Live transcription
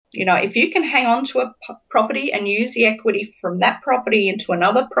If you can hang on to a property and use the equity from that property into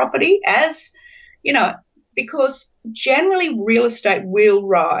another property because generally real estate will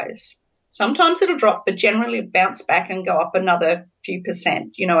rise. Sometimes it'll drop, but generally it'll bounce back and go up another few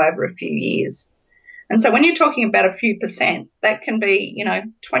percent, over a few years. And so when you're talking about a few percent, that can be,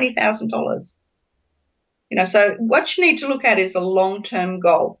 $20,000. So what you need to look at is a long-term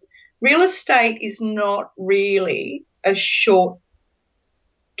goal. Real estate is not really a short-term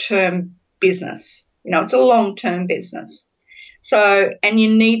business. It's a long-term business. So, and you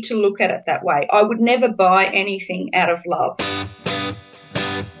need to look at it that way. I would never buy anything out of love.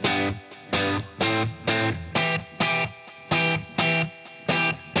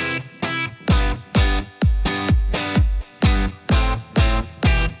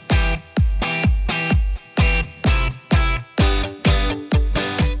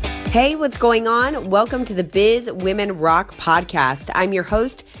 Hey, what's going on? Welcome to the Biz Women Rock podcast. I'm your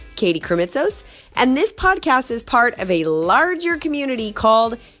host, Katie Kremitzos, and this podcast is part of a larger community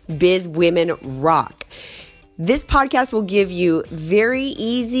called Biz Women Rock. This podcast will give you very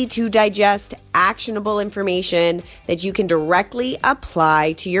easy to digest, actionable information that you can directly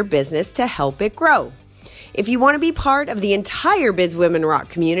apply to your business to help it grow. If you want to be part of the entire Biz Women Rock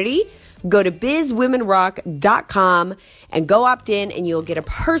community, go to bizwomenrock.com and go opt in, and you'll get a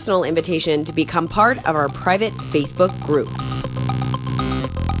personal invitation to become part of our private Facebook group.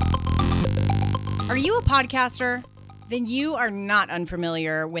 Are you a podcaster? Then you are not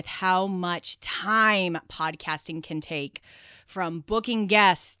unfamiliar with how much time podcasting can take. From booking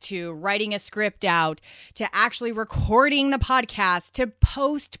guests to writing a script out to actually recording the podcast to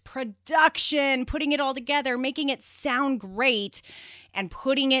post-production, putting it all together, making it sound great, and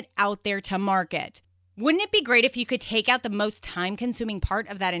putting it out there to market. Wouldn't it be great if you could take out the most time-consuming part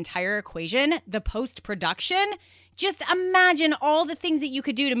of that entire equation, the post-production? Just imagine all the things that you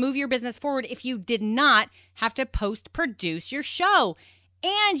could do to move your business forward if you did not have to post-produce your show.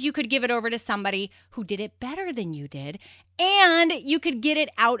 And you could give it over to somebody who did it better than you did, and you could get it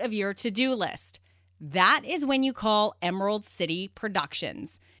out of your to-do list. That is when you call Emerald City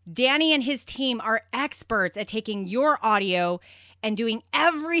Productions. Danny and his team are experts at taking your audio and doing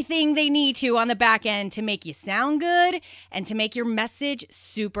everything they need to on the back end to make you sound good and to make your message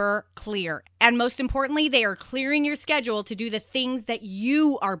super clear. And most importantly, they are clearing your schedule to do the things that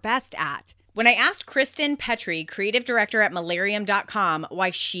you are best at. When I asked Kristen Petrie, creative director at Malarium.com,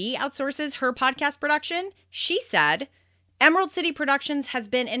 why she outsources her podcast production, she said, Emerald City Productions has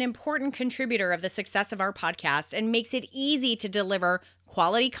been an important contributor of the success of our podcast and makes it easy to deliver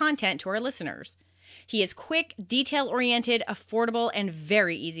quality content to our listeners. He is quick, detail-oriented, affordable, and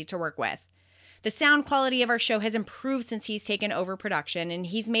very easy to work with. The sound quality of our show has improved since he's taken over production, and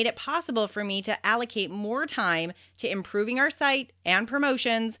he's made it possible for me to allocate more time to improving our site and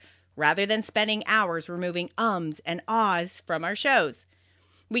promotions rather than spending hours removing ums and ahs from our shows.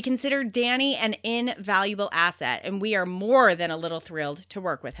 We consider Danny an invaluable asset, and we are more than a little thrilled to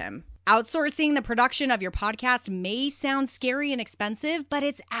work with him. Outsourcing the production of your podcast may sound scary and expensive, but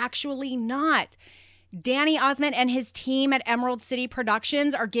it's actually not. Danny Osmond and his team at Emerald City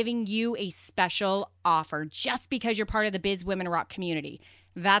Productions are giving you a special offer just because you're part of the Biz Women Rock community.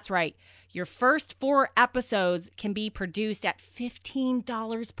 That's right. Your first 4 episodes can be produced at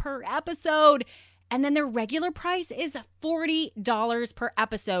 $15 per episode. And then their regular price is $40 per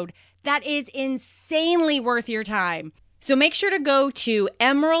episode. That is insanely worth your time. So make sure to go to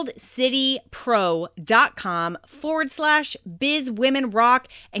emeraldcitypro.com/Biz Women Rock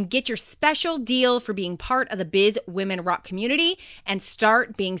and get your special deal for being part of the Biz Women Rock community and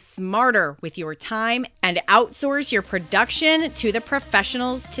start being smarter with your time and outsource your production to the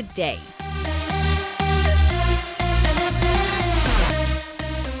professionals today.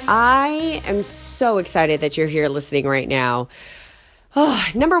 I am so excited that you're here listening right now. Oh,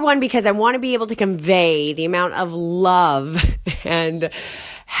 number one, because I want to be able to convey the amount of love and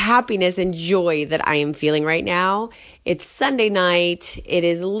happiness and joy that I am feeling right now. It's Sunday night. It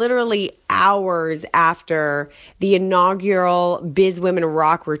is literally hours after the inaugural Biz Women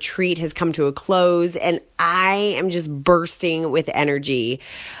Rock retreat has come to a close, and I am just bursting with energy.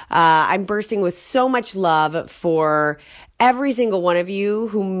 I'm bursting with so much love for every single one of you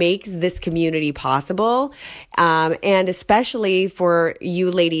who makes this community possible, and especially for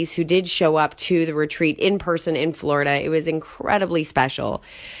you ladies who did show up to the retreat in person in Florida. It was incredibly special.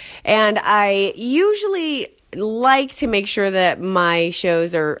 And I usually like to make sure that my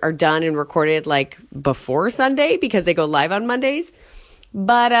shows are done and recorded like before Sunday because they go live on Mondays.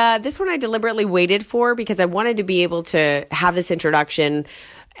 But this one I deliberately waited for because I wanted to be able to have this introduction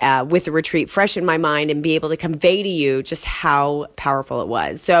with the retreat fresh in my mind and be able to convey to you just how powerful it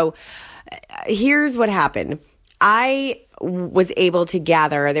was. So here's what happened. I was able to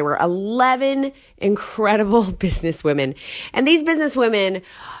gather, there were 11 incredible businesswomen. And these businesswomen,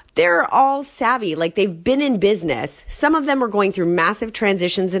 they're all savvy, like they've been in business. Some of them were going through massive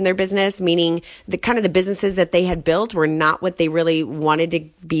transitions in their business, meaning the businesses that they had built were not what they really wanted to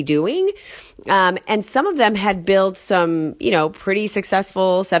be doing. And some of them had built some, pretty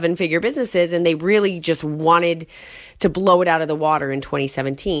successful 7-figure businesses, and they really just wanted to blow it out of the water in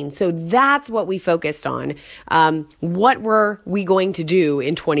 2017. So that's what we focused on. What were we going to do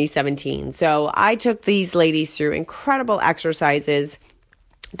in 2017? So I took these ladies through incredible exercises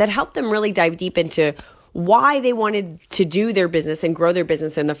that helped them really dive deep into why they wanted to do their business and grow their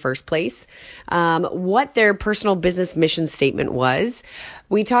business in the first place, what their personal business mission statement was.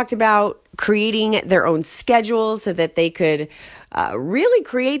 We talked about creating their own schedule so that they could really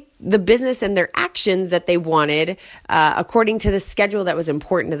create the business and their actions that they wanted according to the schedule that was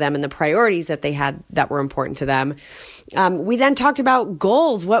important to them and the priorities that they had that were important to them. We then talked about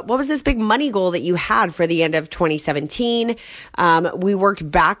goals. What was this big money goal that you had for the end of 2017? We worked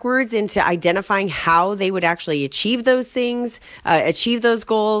backwards into identifying how they would actually achieve those things, achieve those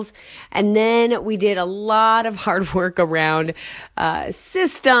goals. And then we did a lot of hard work around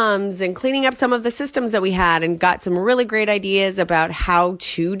systems and cleaning up some of the systems that we had and got some really great ideas about how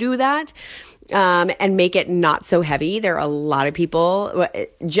to do that. And make it not so heavy. There are a lot of people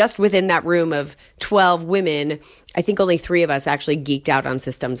just within that room of 12 women. I think only 3 of us actually geeked out on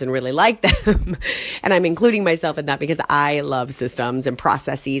systems and really liked them. And I'm including myself in that because I love systems and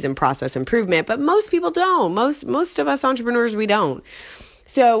processes and process improvement, but most people don't. Most of us entrepreneurs, we don't.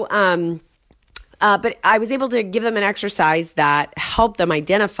 So, but I was able to give them an exercise that helped them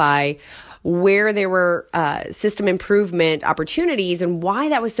identify where there were system improvement opportunities and why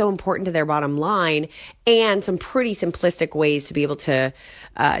that was so important to their bottom line, and some pretty simplistic ways to be able to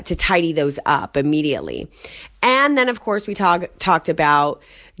tidy those up immediately. And then, of course, we talked about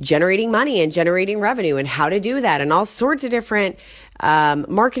generating money and generating revenue and how to do that, and all sorts of different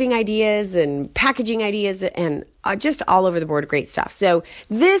marketing ideas and packaging ideas and just all over the board great stuff. So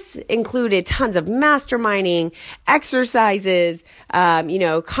this included tons of masterminding, exercises,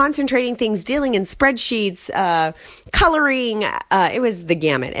 concentrating things, dealing in spreadsheets, coloring. It was the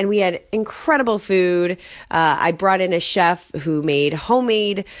gamut. And we had incredible food. I brought in a chef who made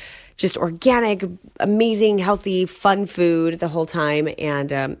homemade, just organic, amazing, healthy, fun food the whole time.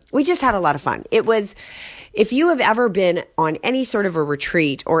 And we just had a lot of fun. It was, if you have ever been on any sort of a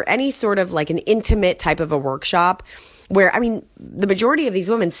retreat or any sort of like an intimate type of a workshop where, the majority of these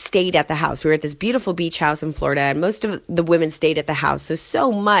women stayed at the house. We were at this beautiful beach house in Florida, and most of the women stayed at the house.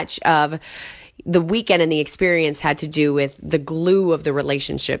 So much of the weekend and the experience had to do with the glue of the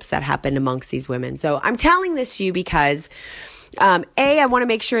relationships that happened amongst these women. So I'm telling this to you because I want to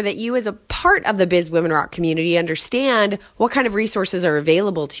make sure that you as a part of the Biz Women Rock community understand what kind of resources are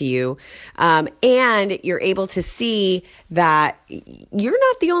available to you. And you're able to see that you're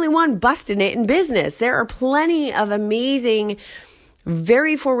not the only one busting it in business. There are plenty of amazing,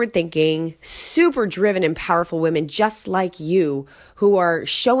 very forward-thinking, super driven and powerful women just like you who are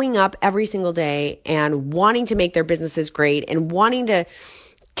showing up every single day and wanting to make their businesses great and wanting to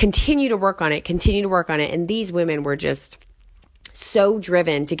continue to work on it. And these women were just so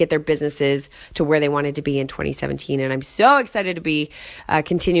driven to get their businesses to where they wanted to be in 2017. And I'm so excited to be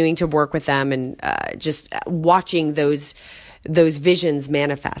continuing to work with them and just watching those visions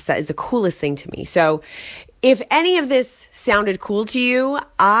manifest. That is the coolest thing to me. So if any of this sounded cool to you,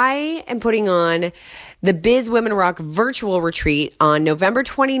 I am putting on the Biz Women Rock virtual retreat on November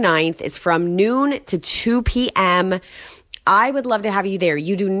 29th. It's from noon to 2 p.m. I would love to have you there.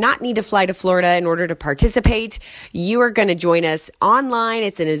 You do not need to fly to Florida in order to participate. You are going to join us online.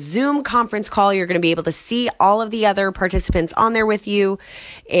 It's in a Zoom conference call. You're going to be able to see all of the other participants on there with you.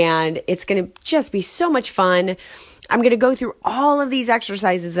 And it's going to just be so much fun. I'm going to go through all of these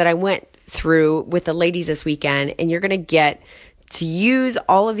exercises that I went through with the ladies this weekend. And you're going to get to use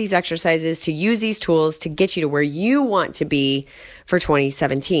all of these exercises, to use these tools to get you to where you want to be for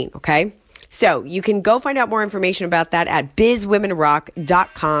 2017. Okay? So you can go find out more information about that at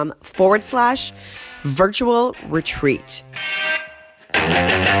bizwomenrock.com/virtual retreat.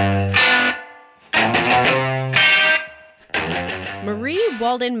 Maree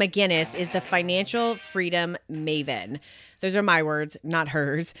Walden MacGuiness is the financial freedom maven. Those are my words, not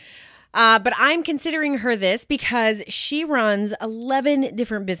hers. But I'm considering her this because she runs 11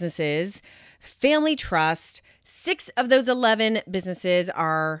 different businesses family trust. 6 of those 11 businesses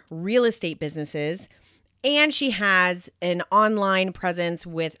are real estate businesses. And she has an online presence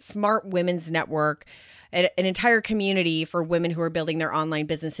with Smart Women's Network, an entire community for women who are building their online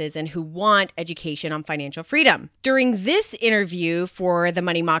businesses and who want education on financial freedom. During this interview for the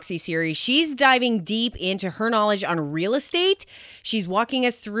Money Moxie series, she's diving deep into her knowledge on real estate. She's walking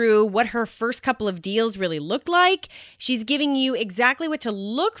us through what her first couple of deals really looked like. She's giving you exactly what to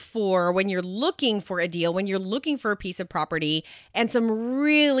look for when you're looking for a deal, when you're looking for a piece of property, and some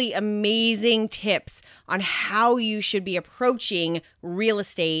really amazing tips on how you should be approaching real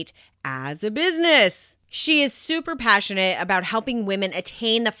estate as a business. She is super passionate about helping women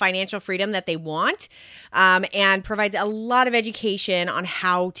attain the financial freedom that they want, and provides a lot of education on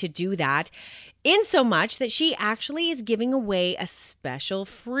how to do that. In so much that she actually is giving away a special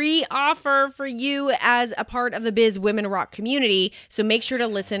free offer for you as a part of the Biz Women Rock community. So make sure to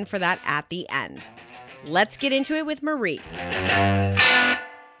listen for that at the end. Let's get into it with Maree.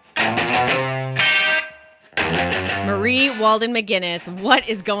 Maree Walden MacGuiness, what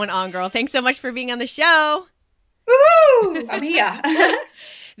is going on, girl? Thanks so much for being on the show. Woohoo! I'm here.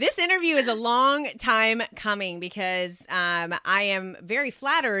 This interview is a long time coming because I am very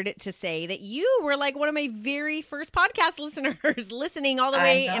flattered to say that you were like one of my very first podcast listeners, listening all the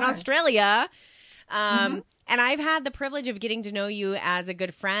way in Australia. And I've had the privilege of getting to know you as a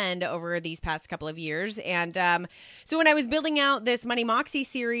good friend over these past couple of years. And so when I was building out this Money Moxie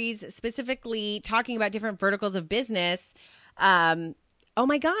series, specifically talking about different verticals of business, oh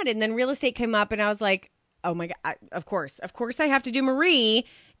my God. And then real estate came up and I was like, oh my God, of course I have to do Maree.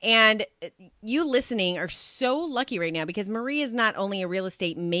 And you listening are so lucky right now because Maree is not only a real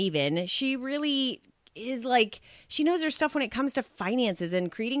estate maven, she really is like, she knows her stuff when it comes to finances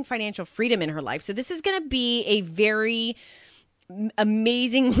and creating financial freedom in her life. So this is going to be a very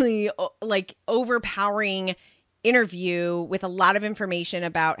amazingly like overpowering interview with a lot of information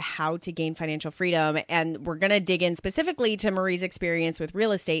about how to gain financial freedom. And we're going to dig in specifically to Maree's experience with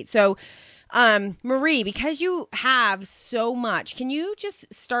real estate. So Maree, because you have so much, can you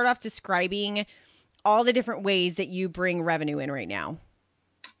just start off describing all the different ways that you bring revenue in right now?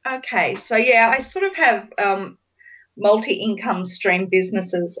 Okay, so yeah, I sort of have multi-income stream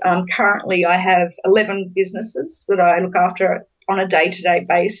businesses. Currently, I have 11 businesses that I look after on a day-to-day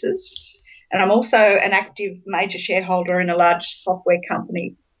basis. And I'm also an active major shareholder in a large software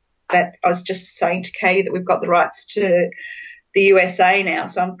company that I was just saying to Katie that we've got the rights to the USA now.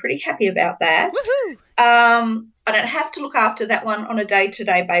 So I'm pretty happy about that. Woohoo! I don't have to look after that one on a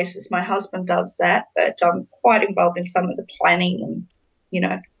day-to-day basis. My husband does that, but I'm quite involved in some of the planning and,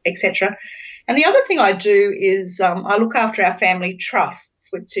 etc. And the other thing I do is I look after our family trusts,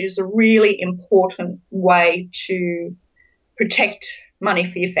 which is a really important way to protect money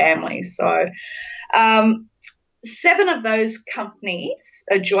for your family. So 7 of those companies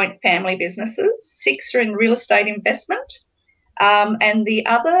are joint family businesses, 6 are in real estate investment, and the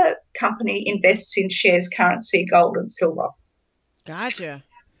other company invests in shares, currency, gold and silver. Gotcha.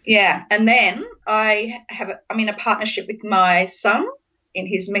 Yeah, and then I'm in a partnership with my son in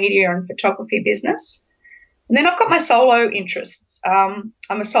his media and photography business. And then I've got my solo interests. I'm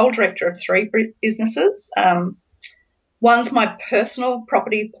a sole director of 3 businesses. One's my personal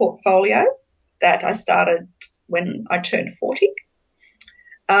property portfolio that I started when I turned 40.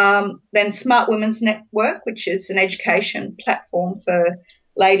 Then Smart Women's Network, which is an education platform for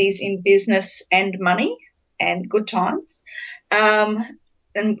ladies in business and money and good times.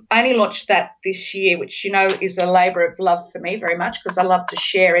 And I only launched that this year, which, is a labour of love for me very much because I love to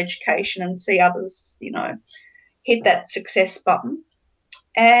share education and see others, hit that success button.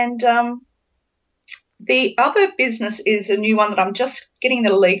 And the other business is a new one that I'm just getting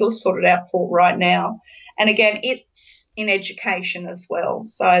the legal sorted out for right now. And again, it's in education as well.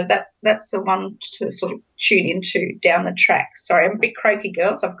 So that's the one to sort of tune into down the track. Sorry, I'm a bit croaky,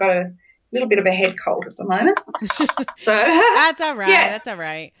 girls. I've got a little bit of a head cold at the moment. So that's all right. Yeah. That's all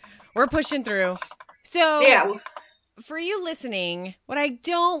right. We're pushing through. So for you listening, what I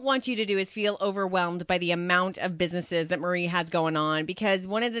don't want you to do is feel overwhelmed by the amount of businesses that Maree has going on, because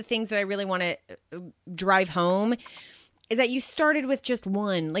one of the things that I really want to drive home is that you started with just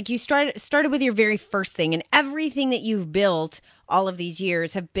one. Like you started with your very first thing, and everything that you've built all of these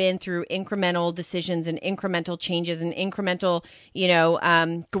years have been through incremental decisions and incremental changes and incremental,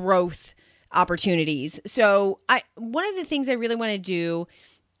 growth opportunities. So one of the things I really want to do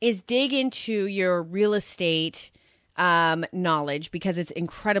is dig into your real estate knowledge because it's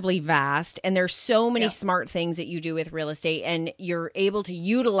incredibly vast, and there's so many Yeah. smart things that you do with real estate, and you're able to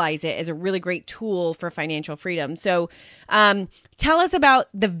utilize it as a really great tool for financial freedom. So tell us about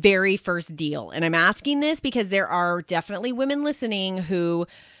the very first deal. And I'm asking this because there are definitely women listening who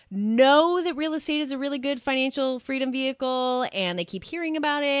know that real estate is a really good financial freedom vehicle and they keep hearing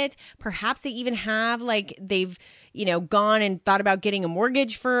about it. Perhaps they even have, like, they've gone and thought about getting a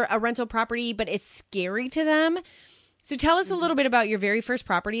mortgage for a rental property, but it's scary to them. So tell us a little bit about your very first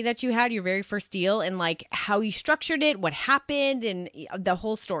property that you had, your very first deal, and like how you structured it, what happened, and the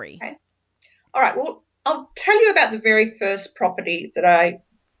whole story. Okay. All right. Well, I'll tell you about the very first property that I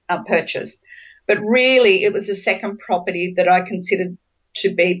purchased, but really it was the second property that I considered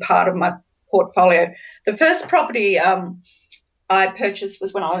to be part of my portfolio. The first property I purchased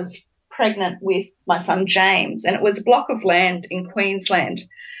was when I was pregnant with my son James, and it was a block of land in Queensland.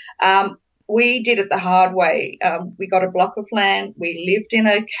 We did it the hard way. We got a block of land. We lived in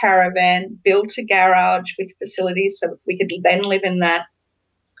a caravan, built a garage with facilities so we could then live in that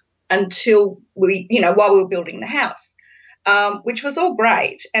until while we were building the house, which was all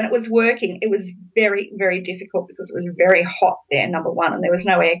great. And it was working. It was very, very difficult because it was very hot there, number one, and there was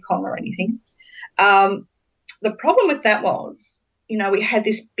no aircon or anything. The problem with that was, we had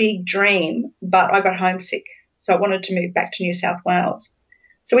this big dream, but I got homesick. So I wanted to move back to New South Wales.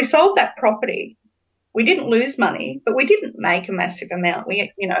 So we sold that property. We didn't lose money, but we didn't make a massive amount.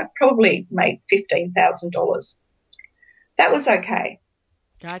 We, probably made $15,000. That was okay.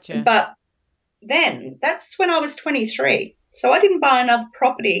 Gotcha. But then that's when I was 23. So I didn't buy another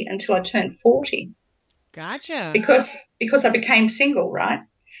property until I turned 40. Gotcha. Because I became single, right?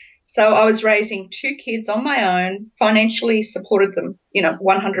 So I was raising 2 kids on my own, financially supported them,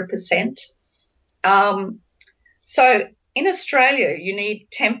 100%. So in Australia, you need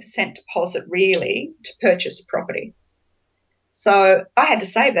 10% deposit really to purchase a property. So I had to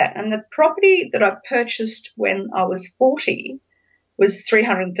save that. And the property that I purchased when I was 40 was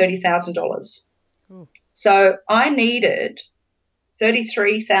 $330,000. So I needed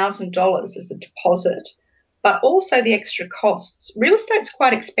 $33,000 as a deposit, but also the extra costs. Real estate's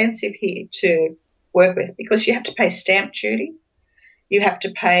quite expensive here to work with because you have to pay stamp duty, you have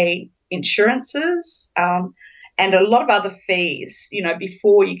to pay insurances, and a lot of other fees,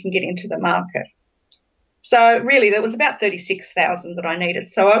 before you can get into the market. So really there was about $36,000 that I needed.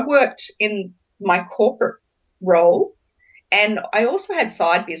 So I worked in my corporate role, and I also had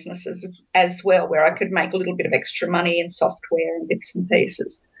side businesses as well where I could make a little bit of extra money in software and bits and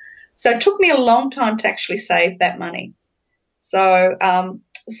pieces. So it took me a long time to actually save that money. So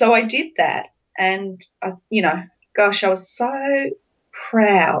I did that, and gosh, I was so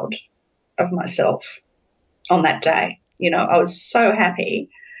proud of myself on that day. I was so happy.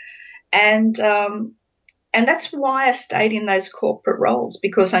 And that's why I stayed in those corporate roles,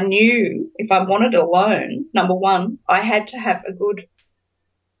 because I knew if I wanted a loan, number one, I had to have a good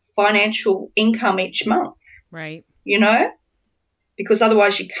financial income each month. Right. Because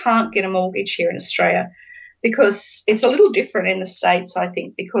otherwise you can't get a mortgage here in Australia, because it's a little different in the States, I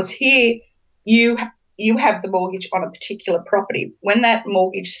think, because here you have the mortgage on a particular property. When that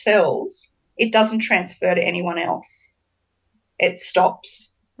mortgage sells, it doesn't transfer to anyone else. It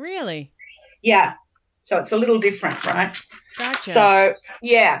stops. Really? Yeah. So it's a little different, right? Gotcha. So,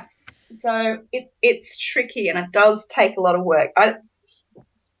 yeah. So it's tricky, and it does take a lot of work. I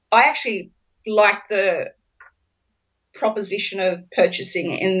actually like the proposition of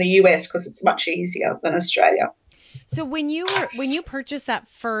purchasing in the US because it's much easier than Australia. So when you purchased that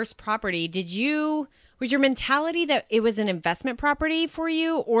first property, was your mentality that it was an investment property for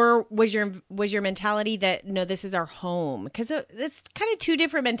you, or was your mentality that no, this is our home? Because it's kind of two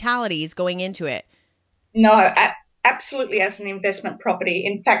different mentalities going into it. No, absolutely as an investment property.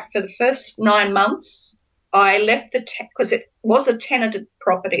 In fact, for the first 9 months, I left because it was a tenanted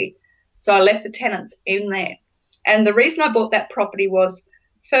property, so I left the tenants in there. And the reason I bought that property was,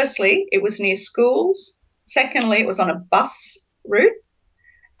 firstly, it was near schools. Secondly, it was on a bus route.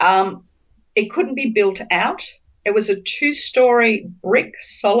 It couldn't be built out. It was a 2-story brick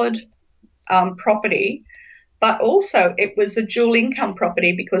solid property, but also it was a dual income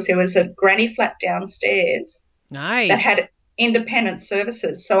property because there was a granny flat downstairs. Nice. That had independent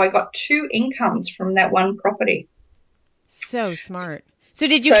services. So I got 2 incomes from that one property. So smart. So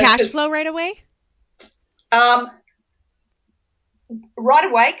did you cash flow right away? Right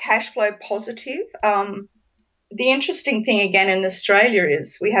away, cash flow positive. The interesting thing again in Australia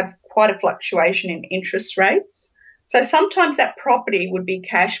is we have quite a fluctuation in interest rates. So sometimes that property would be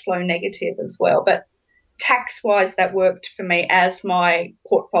cash flow negative as well. But tax-wise, that worked for me as my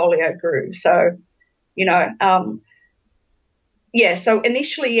portfolio grew. So, yeah, so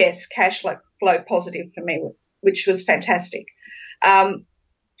initially, yes, cash flow positive for me, which was fantastic. I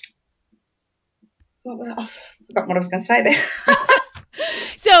forgot what I was going to say there.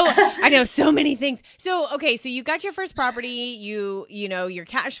 So I know so many things. So, okay. So you got your first property, you're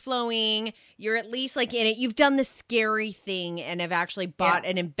cash flowing, you're at least like in it. You've done the scary thing and have actually bought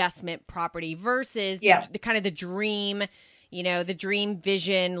an investment property versus the kind of the dream, the dream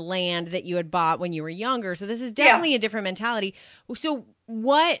vision land that you had bought when you were younger. So this is definitely a different mentality. So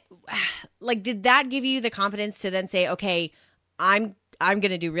did that give you the confidence to then say, okay, I'm going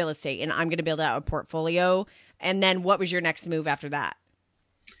to do real estate and I'm going to build out a portfolio? And then what was your next move after that?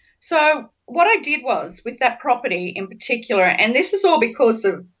 So what I did was with that property in particular, and this is all because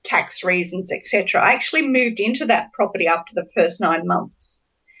of tax reasons, etc., I actually moved into that property after the first 9 months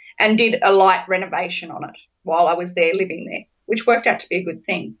and did a light renovation on it while I was there living there, which worked out to be a good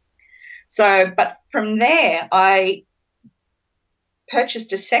thing. So, but from there, I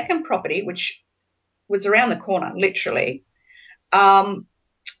purchased a second property, which was around the corner, literally, as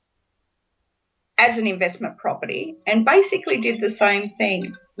an investment property, and basically did the same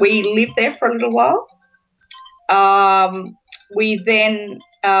thing. We lived there for a little while. We then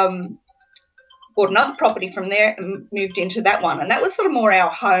bought another property from there and moved into that one. And that was sort of more our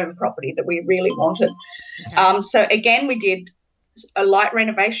home property that we really wanted. Okay. So again, we did a light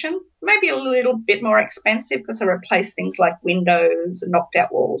renovation, maybe a little bit more expensive because I replaced things like windows and knocked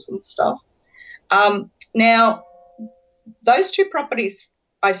out walls and stuff. Now, those two properties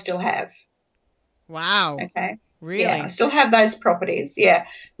I still have. Wow. Okay. Really? Yeah, I still have those properties. Yeah.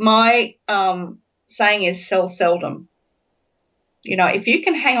 My saying is sell seldom. If you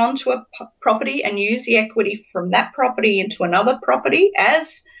can hang on to a property and use the equity from that property into another property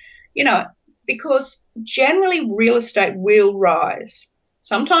because generally real estate will rise.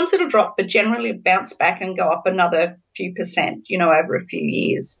 Sometimes it'll drop, but generally it'll bounce back and go up another few percent, over a few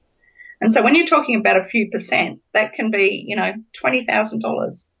years. And so when you're talking about a few percent, that can be,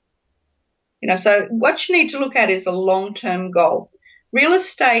 $20,000. So what you need to look at is a long-term goal. Real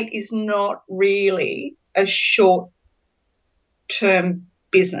estate is not really a short-term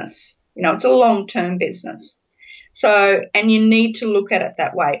business. It's a long-term business. So, and you need to look at it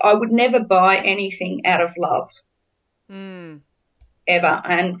that way. I would never buy anything out of love. Ever.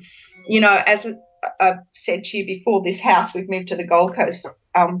 And, as I've said to you before, this house, we've moved to the Gold Coast,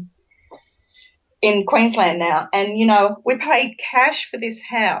 in Queensland now. And, we paid cash for this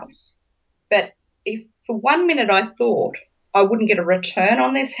house. But if for 1 minute I thought I wouldn't get a return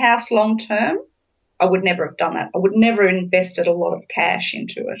on this house long term, I would never have done that. I would never have invested a lot of cash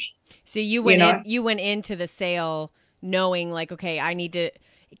into it. So you went into the sale knowing like, okay,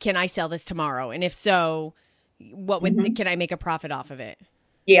 can I sell this tomorrow? And if so, can I make a profit off of it?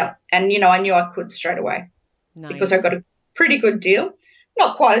 Yeah. And, I knew I could straight away. Nice. Because I got a pretty good deal.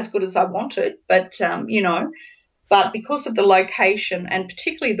 Not quite as good as I wanted, but, but because of the location and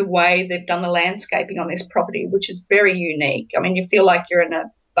particularly the way they've done the landscaping on this property, which is very unique. I mean, you feel like you're in a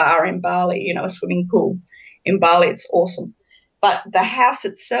bar in Bali, a swimming pool in Bali. It's awesome. But the house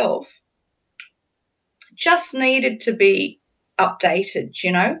itself just needed to be updated,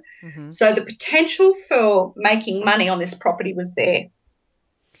 So the potential for making money on this property was there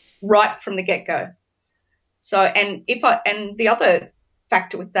right from the get-go. So, and the other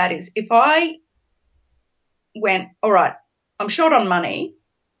factor with that is if I went, all right, I'm short on money,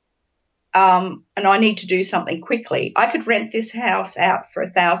 and I need to do something quickly, I could rent this house out for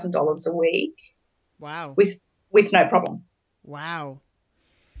 $1,000 a week. Wow. With no problem. Wow.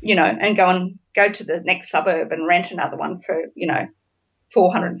 And go to the next suburb and rent another one for, $450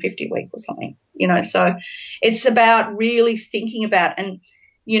 a week or something, So it's about really thinking about and,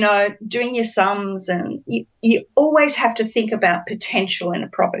 doing your sums, and you always have to think about potential in a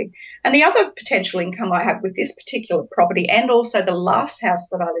property. And the other potential income I have with this particular property and also the last house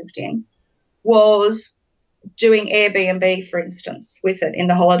that I lived in was doing Airbnb, for instance, with it in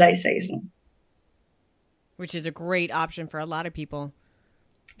the holiday season. Which is a great option for a lot of people.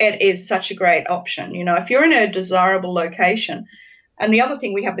 It is such a great option. If you're in a desirable location. And the other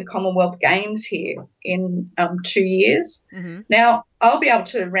thing, we have the Commonwealth Games here in 2 years. Mm-hmm. Now, I'll be able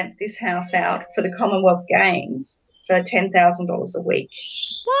to rent this house out for the Commonwealth Games for $10,000 a week.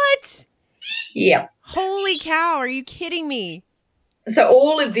 What? Yeah. Holy cow. Are you kidding me? So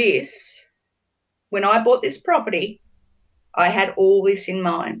all of this, when I bought this property, I had all this in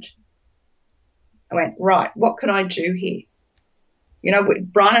mind. I went, right, what can I do here?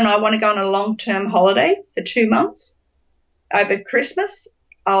 Brian and I want to go on a long-term holiday for 2 months. Over Christmas,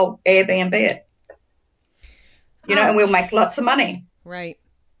 I'll Airbnb it, and we'll make lots of money. Right.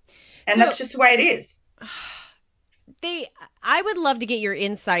 And that's just the way it is. I would love to get your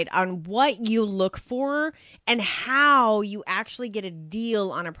insight on what you look for and how you actually get a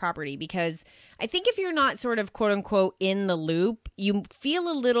deal on a property, because I think if you're not sort of quote unquote in the loop, you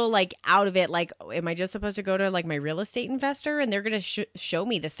feel a little like out of it. Like, am I just supposed to go to like my real estate investor and they're going to show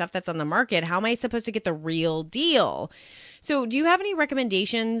me the stuff that's on the market? How am I supposed to get the real deal? So do you have any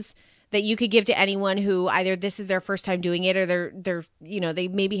recommendations that you could give to anyone who either this is their first time doing it or they're they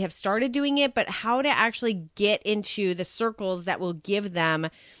maybe have started doing it, but how to actually get into the circles that will give them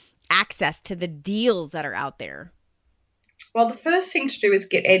access to the deals that are out there? Well, the first thing to do is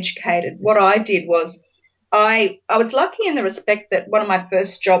get educated. What I did was I was lucky in the respect that one of my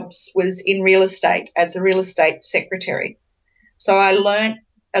first jobs was in real estate as a real estate secretary. So I learned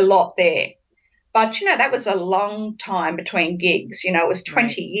a lot there. But, that was a long time between gigs. It was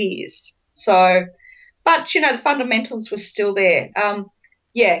 20 years. So, but, the fundamentals were still there.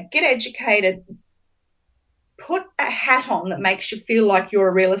 Get educated. Put a hat on that makes you feel like you're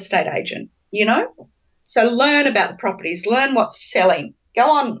a real estate agent, So learn about the properties, learn what's selling. Go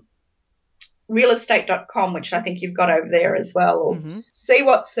on realestate.com, which I think you've got over there as well, or see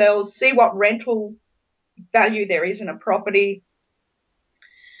what sells, see what rental value there is in a property.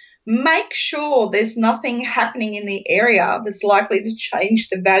 Make sure there's nothing happening in the area that's likely to change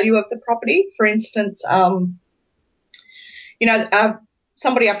the value of the property. For instance,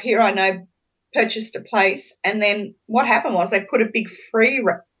 somebody up here I know purchased a place, and then what happened was they put a big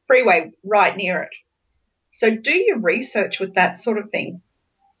freeway right near it. So do your research with that sort of thing.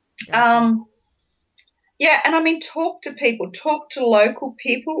 Gotcha. And talk to people, talk to local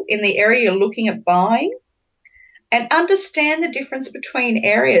people in the area you're looking at buying, and understand the difference between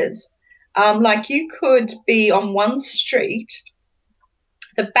areas. Like you could be on one street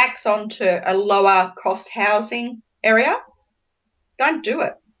that backs onto a lower cost housing area. Don't do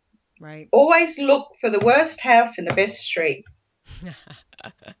it. Right. Always look for the worst house in the best street.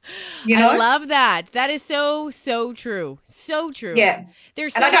 I love that. That is so, so true. So true. Yeah.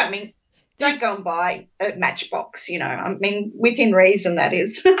 Don't go and buy a Matchbox, within reason, that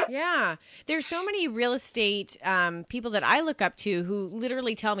is. Yeah. There's so many real estate people that I look up to who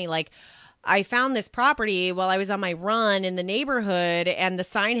literally tell me, like, I found this property while I was on my run in the neighborhood and the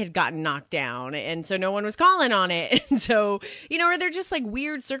sign had gotten knocked down. And so no one was calling on it. And so, or they're just like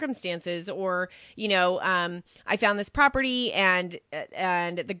weird circumstances, or, I found this property and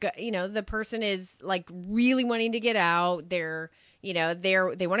the person is like really wanting to get out. They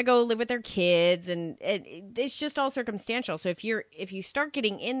want to go live with their kids, and it's just all circumstantial. So if you start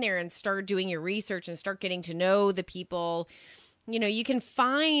getting in there and start doing your research and start getting to know the people, you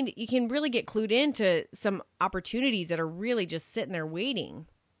can really get clued into some opportunities that are really just sitting there waiting.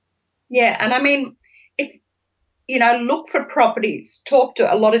 Yeah. And if, look for properties, talk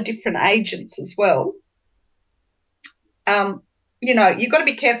to a lot of different agents as well. You've got to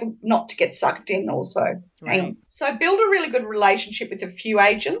be careful not to get sucked in also. Right. So build a really good relationship with a few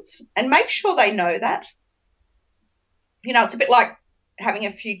agents and make sure they know that. It's a bit like having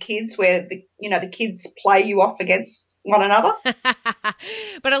a few kids where the kids play you off against one another.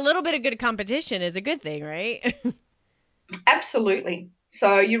 But a little bit of good competition is a good thing, right? Absolutely.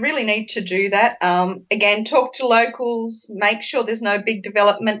 So you really need to do that. Again, talk to locals, make sure there's no big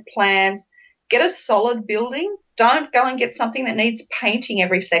development plans, get a solid building. Don't go and get something that needs painting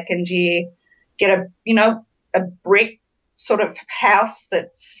every second year. Get a brick sort of house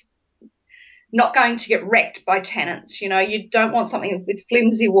that's not going to get wrecked by tenants. You don't want something with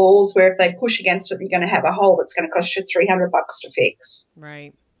flimsy walls where if they push against it, you're going to have a hole that's going to cost you $300 to fix.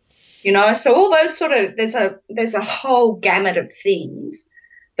 Right. So all those sort of, there's a whole gamut of things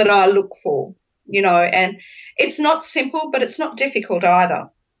that I look for, and it's not simple, but it's not difficult either.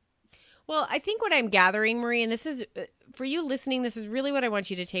 Well, I think what I'm gathering, Maree, and this is for you listening, this is really what I want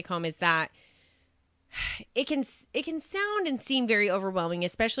you to take home, is that it can sound and seem very overwhelming,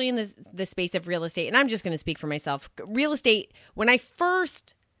 especially in the space of real estate. And I'm just going to speak for myself. Real estate, when I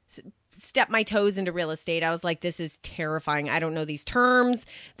first stepped my toes into real estate, I was like, this is terrifying. I don't know these terms.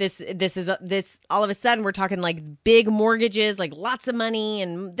 This all of a sudden we're talking like big mortgages, like lots of money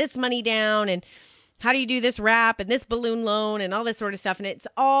and this money down, and how do you do this wrap and this balloon loan and all this sort of stuff? And it's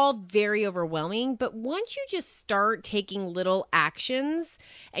all very overwhelming. But once you just start taking little actions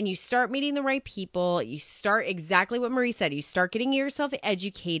and you start meeting the right people, you start exactly what Maree said, you start getting yourself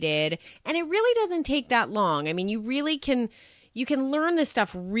educated, and it really doesn't take that long. You really can learn this stuff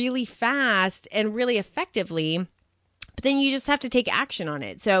really fast and really effectively. But then you just have to take action on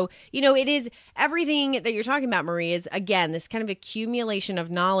it. So, it is everything that you're talking about, Maree, is, again, this kind of accumulation of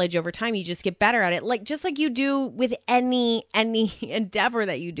knowledge over time. You just get better at it, just like you do with any endeavor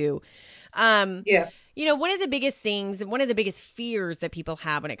that you do. Yeah. One of the biggest things, one of the biggest fears that people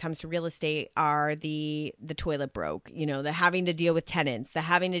have when it comes to real estate are the toilet broke, the having to deal with tenants, the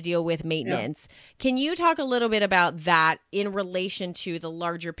having to deal with maintenance. Yeah. Can you talk a little bit about that in relation to the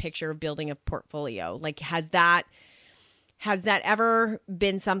larger picture of building a portfolio? Like, has that ever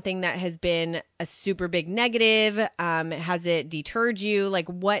been something that has been a super big negative? Has it deterred you? Like,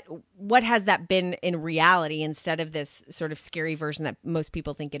 what has that been in reality instead of this sort of scary version that most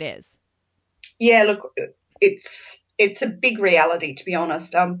people think it is? Yeah, look, it's a big reality, to be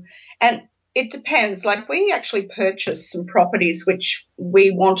honest. And it depends. Like, we actually purchased some properties which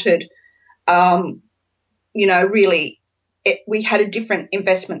we wanted, really, we had a different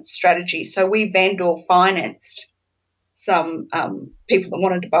investment strategy. So we vendor financed some people that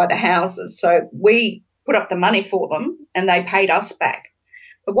wanted to buy the houses. So we put up the money for them and they paid us back.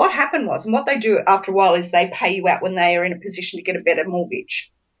 But what happened was, and what they do after a while is they pay you out when they are in a position to get a better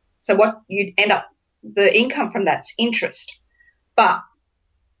mortgage. So what you'd end up, the income from that's interest. But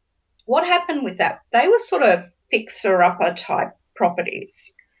what happened with that? They were sort of fixer-upper type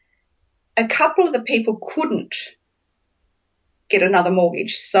properties. A couple of the people couldn't get another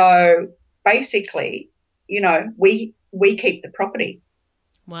mortgage. So basically, we keep the property.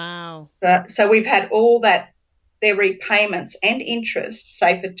 Wow. So we've had all that, their repayments and interest,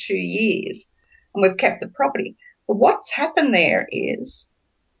 say, for 2 years, and we've kept the property. But what's happened there is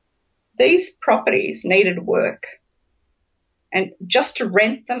these properties needed work. And just to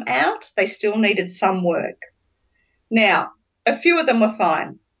rent them out, they still needed some work. Now, a few of them were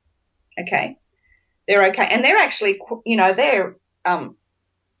fine. Okay. They're okay. And they're actually, they're 10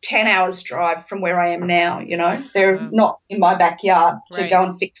 hours drive from where I am now, They're wow. Not in my backyard to go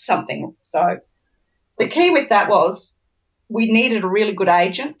and fix something. So the key with that was we needed a really good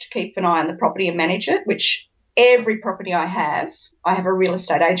agent to keep an eye on the property and manage it, which every property I have a real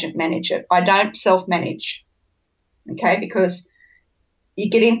estate agent manage it. I don't self-manage, okay, because you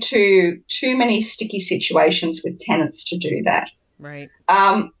get into too many sticky situations with tenants to do that. Right.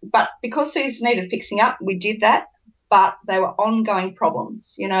 But because these needed fixing up, we did that, but they were ongoing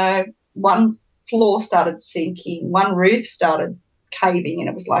problems. One floor started sinking, one roof started caving, and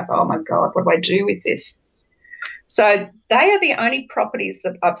it was like, oh, my God, what do I do with this? So they are the only properties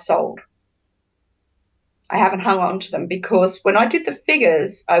that I've sold. I haven't hung on to them because when I did the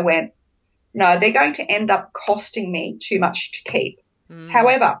figures, I went, no, they're going to end up costing me too much to keep.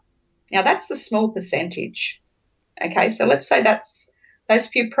 However, now that's a small percentage. Okay, so let's say those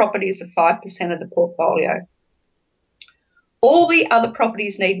few properties are 5% of the portfolio. All the other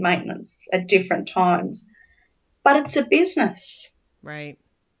properties need maintenance at different times, but it's a business. Right.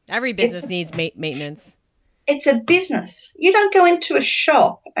 Every business needs maintenance. It's a business. You don't go into a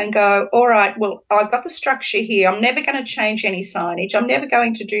shop and go, all right, well, I've got the structure here. I'm never going to change any signage. I'm never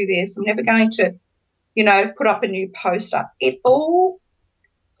going to do this. I'm never going to, put up a new poster. All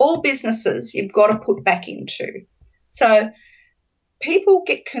businesses you've got to put back into. So people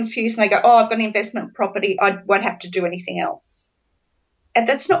get confused and they go, oh, I've got an investment property. I won't have to do anything else. And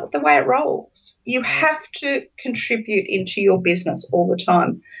that's not the way it rolls. You have to contribute into your business all the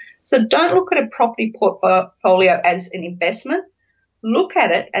time. So don't look at a property portfolio as an investment. Look at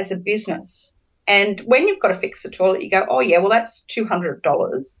it as a business. And when you've got to fix the toilet, you go, oh, yeah, well, that's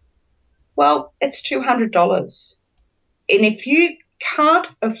 $200. Well, it's $200. And if you can't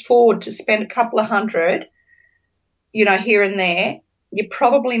afford to spend a couple of hundred, here and there, you're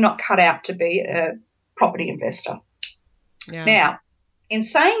probably not cut out to be a property investor. Yeah. Now, in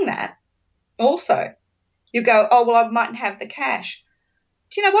saying that, also, you go, oh, well, I mightn't have the cash.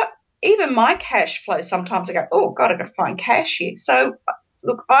 Do you know what? Even my cash flow, sometimes I go, oh, God, I've got to find cash here. So,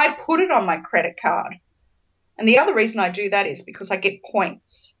 look, I put it on my credit card. And the other reason I do that is because I get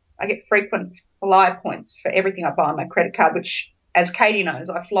points. I get frequent flyer points for everything I buy on my credit card, which, as Katie knows,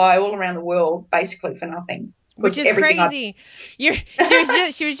 I fly all around the world basically for nothing. Which is crazy.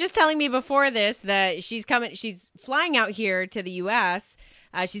 She was just telling me before this that she's flying out here to the U.S.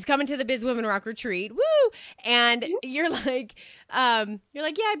 She's coming to the Biz Women Rock Retreat. Woo! And you're like, yeah,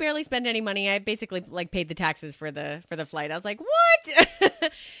 I barely spend any money. I basically paid the taxes for the flight. I was like,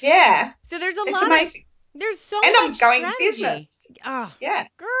 what? Yeah. So there's amazing. There's so much I'm going strategy. Business. Oh, yeah,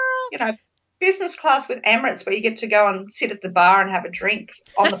 girl. Business class with Emirates, where you get to go and sit at the bar and have a drink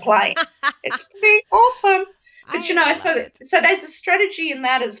on the plane. It's pretty awesome. But so there's a strategy in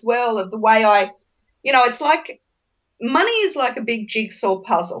that as well of the way it's like money is like a big jigsaw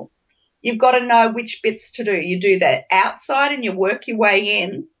puzzle. You've got to know which bits to do. You do that outside and you work your way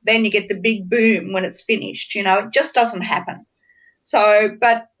in, then you get the big boom when it's finished. It just doesn't happen. So,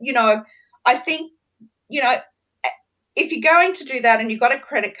 but, I think, if you're going to do that and you've got a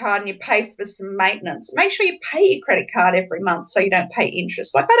credit card and you pay for some maintenance, make sure you pay your credit card every month so you don't pay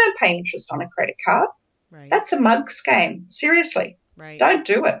interest. Like, I don't pay interest on a credit card. Right. That's a mug scam. Seriously. Right. Don't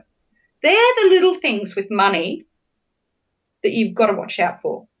do it. They're the little things with money that you've got to watch out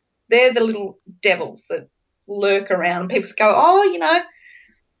for. They're the little devils that lurk around. People go,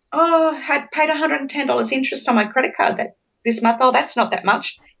 I paid $110 interest on my credit card this month. Oh, that's not that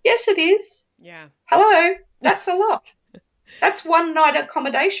much. Yes, it is. Yeah. Hello. That's a lot. That's one night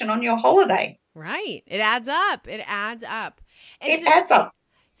accommodation on your holiday. Right. It adds up. It adds up. And it adds up.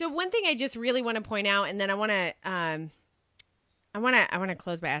 So one thing I just really want to point out, and then I want to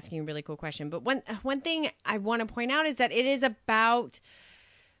close by asking a really cool question. But one thing I want to point out is that it is about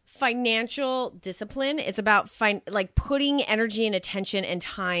financial discipline. It's about putting energy and attention and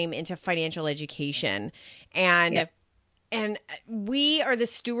time into financial education. And we are the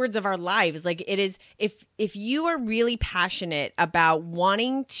stewards of our lives. Like, it is, if you are really passionate about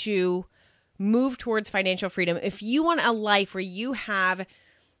wanting to move towards financial freedom, if you want a life where you have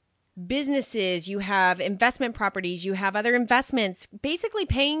businesses, you have investment properties, you have other investments, basically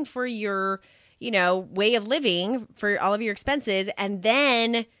paying for your, way of living, for all of your expenses, and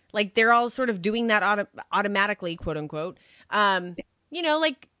then they're all sort of doing that automatically, quote unquote.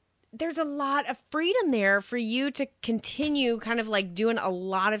 There's a lot of freedom there for you to continue kind of doing a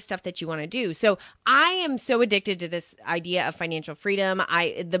lot of stuff that you want to do. So I am so addicted to this idea of financial freedom.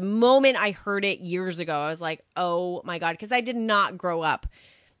 The moment I heard it years ago, I was like, oh my God, because I did not grow up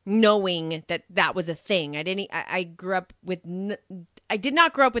knowing that was a thing. I did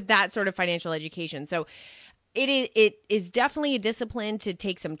not grow up with that sort of financial education. So it is definitely a discipline to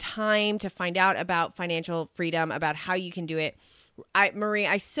take some time to find out about financial freedom, about how you can do it. Maree,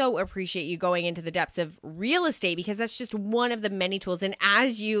 I so appreciate you going into the depths of real estate, because that's just one of the many tools. And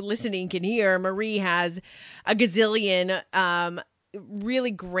as you listening can hear, Maree has a gazillion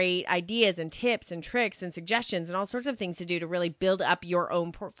really great ideas and tips and tricks and suggestions and all sorts of things to do to really build up your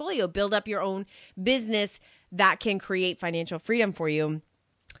own portfolio, build up your own business that can create financial freedom for you.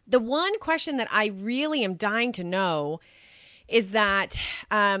 The one question that I really am dying to know is that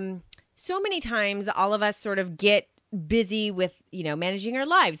so many times all of us sort of get busy with, managing our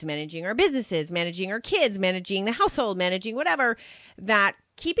lives, managing our businesses, managing our kids, managing the household, managing whatever, that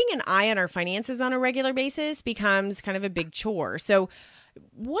keeping an eye on our finances on a regular basis becomes kind of a big chore. So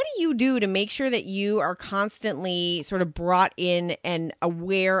what do you do to make sure that you are constantly sort of brought in and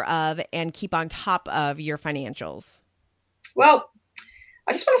aware of and keep on top of your financials? Well,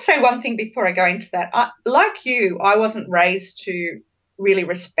 I just want to say one thing before I go into that. Like you, I wasn't raised to really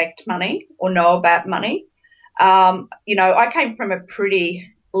respect money or know about money. I came from a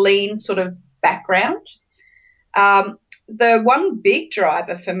pretty lean sort of background. The one big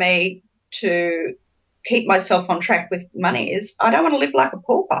driver for me to keep myself on track with money is I don't want to live like a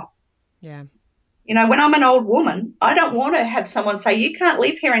pauper. Yeah. When I'm an old woman, I don't want to have someone say, you can't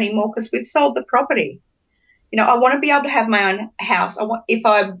live here anymore because we've sold the property. I want to be able to have my own house. If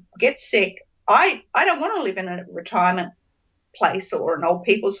I get sick, I don't want to live in a retirement place or an old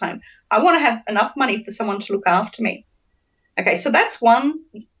people's home. I want to have enough money for someone to look after me. Okay, so that's one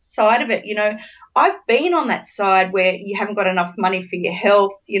side of it. I've been on that side where you haven't got enough money for your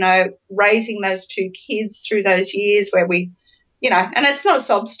health, raising those two kids through those years where we, and it's not a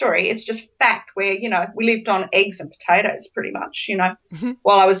sob story. It's just fact where, we lived on eggs and potatoes pretty much,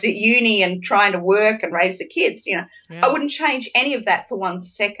 while I was at uni and trying to work and raise the kids, Yeah. I wouldn't change any of that for 1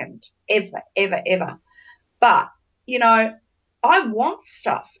 second, ever, ever, ever. But, I want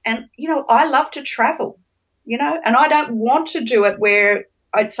stuff and, I love to travel, and I don't want to do it where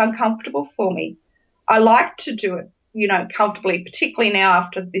it's uncomfortable for me. I like to do it, comfortably, particularly now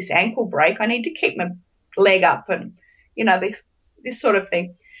after this ankle break. I need to keep my leg up and, this sort of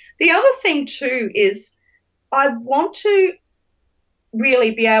thing. The other thing too is I want to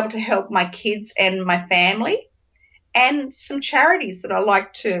really be able to help my kids and my family and some charities that I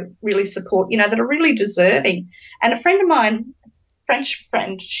like to really support, that are really deserving. And a friend of mine, French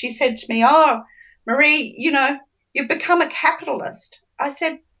friend, she said to me, oh, Maree, you've become a capitalist. I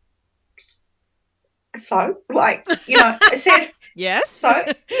said, so? I said, yes. So?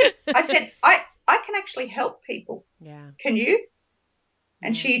 I said, I can actually help people. Yeah. Can you?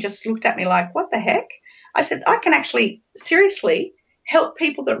 And she just looked at me like, what the heck? I said, I can actually seriously help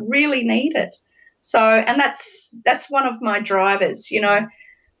people that really need it. So, and that's one of my drivers,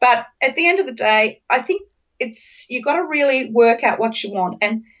 But at the end of the day, I think you got to really work out what you want.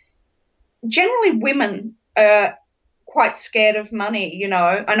 And generally women are quite scared of money, and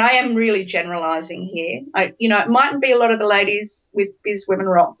I am really generalizing here. It mightn't be a lot of the ladies with Biz Women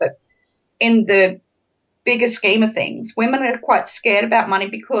Rock, but in the bigger scheme of things, women are quite scared about money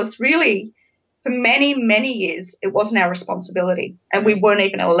because really for many, many years it wasn't our responsibility and we weren't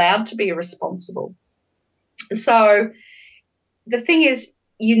even allowed to be responsible. So the thing is,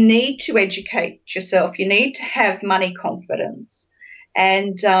 you need to educate yourself. You need to have money confidence.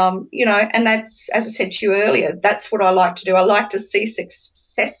 And, and that's, as I said to you earlier, that's what I like to do. I like to see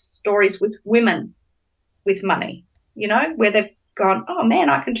success stories with women with money, where they've gone, oh man,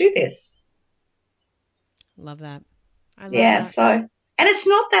 I can do this. Love that. I love that. So, and it's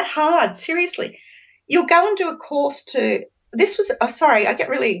not that hard. Seriously. You'll go and do a course I get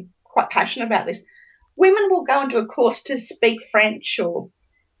really quite passionate about this. Women will go and do a course to speak French or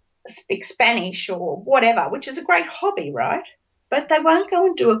speak Spanish or whatever, which is a great hobby, right? But they won't go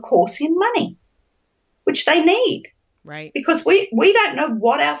and do a course in money, which they need. Right. Because we don't know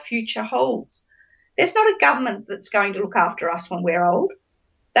what our future holds. There's not a government that's going to look after us when we're old.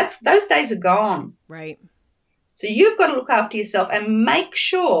 Those days are gone. Right. So you've got to look after yourself and make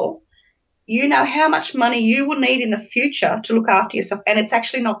sure you know how much money you will need in the future to look after yourself. And it's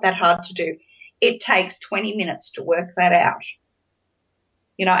actually not that hard to do. It takes 20 minutes to work that out.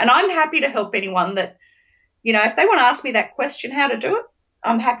 And I'm happy to help anyone that, if they want to ask me that question, how to do it,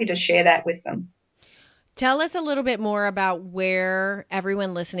 I'm happy to share that with them. Tell us a little bit more about where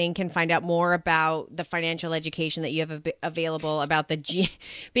everyone listening can find out more about the financial education that you have available, about being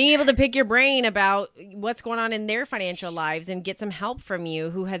able to pick your brain about what's going on in their financial lives and get some help from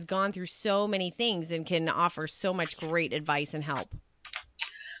you, who has gone through so many things and can offer so much great advice and help.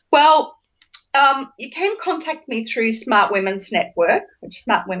 Well, you can contact me through Smart Women's Network, which is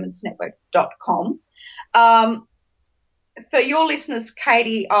smartwomensnetwork.com. For your listeners,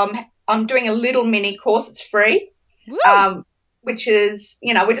 Katie, I'm doing a little mini course. It's free, which is,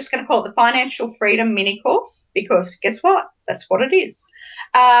 we're just going to call it the Financial Freedom Mini Course because guess what? That's what it is.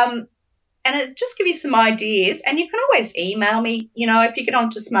 And it just give you some ideas. And you can always email me. If you get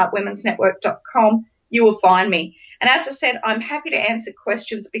onto smartwomensnetwork.com, you will find me. And as I said, I'm happy to answer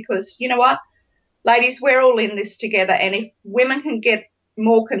questions because you know what, ladies, we're all in this together. And if women can get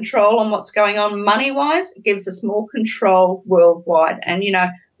more control on what's going on money-wise, it gives us more control worldwide. And,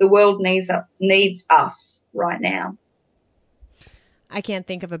 the world needs us right now. I can't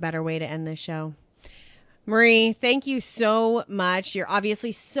think of a better way to end this show. Maree, thank you so much. You're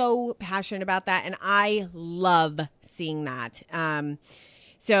obviously so passionate about that, and I love seeing that.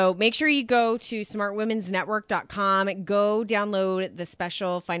 So make sure you go to smartwomensnetwork.com. Go download the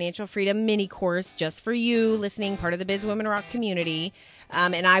special Financial Freedom mini course just for you listening, part of the Biz Women Rock community.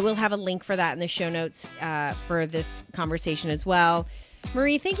 And I will have a link for that in the show notes for this conversation as well.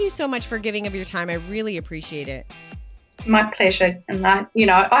 Maree, thank you so much for giving of your time. I really appreciate it. My pleasure. And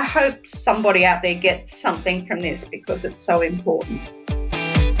I hope somebody out there gets something from this because it's so important.